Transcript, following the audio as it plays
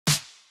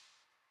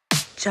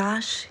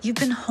Josh, you've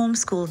been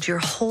homeschooled your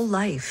whole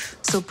life,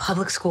 so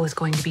public school is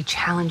going to be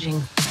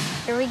challenging.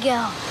 Here we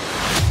go.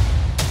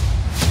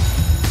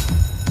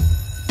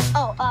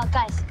 Oh,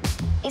 guys,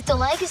 if the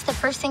leg is the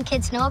first thing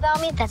kids know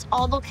about me, that's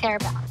all they'll care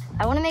about.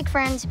 I want to make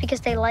friends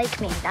because they like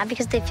me, not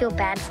because they feel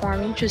bad for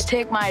me. Just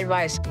take my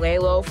advice. Lay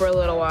low for a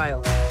little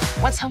while.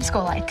 What's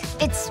homeschool like?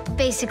 It's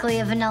basically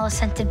a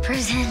vanilla-scented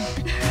prison.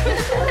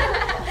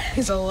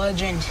 He's a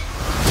legend.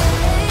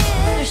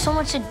 There's so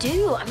much to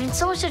do. I mean,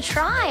 so much to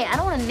try. I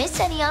don't want to miss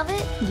any of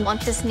it. You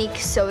want to sneak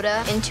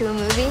soda into a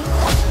movie?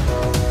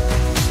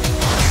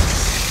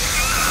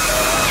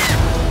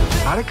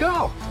 How'd it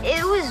go?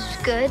 It was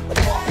good.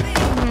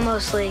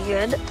 Mostly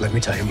good. Let me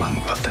tell your mom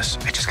about this.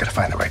 I just gotta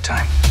find the right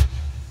time.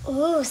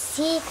 Ooh,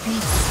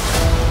 secrets.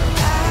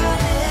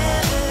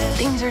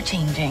 Things are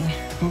changing,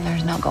 and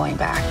there's no going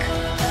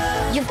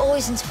back. You've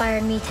always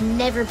inspired me to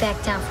never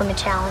back down from a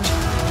challenge.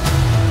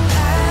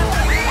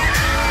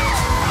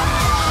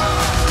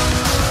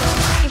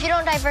 If you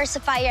don't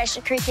diversify your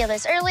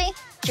extracurriculars early,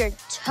 you're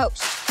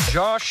toast.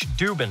 Josh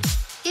Dubin.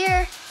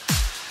 Here.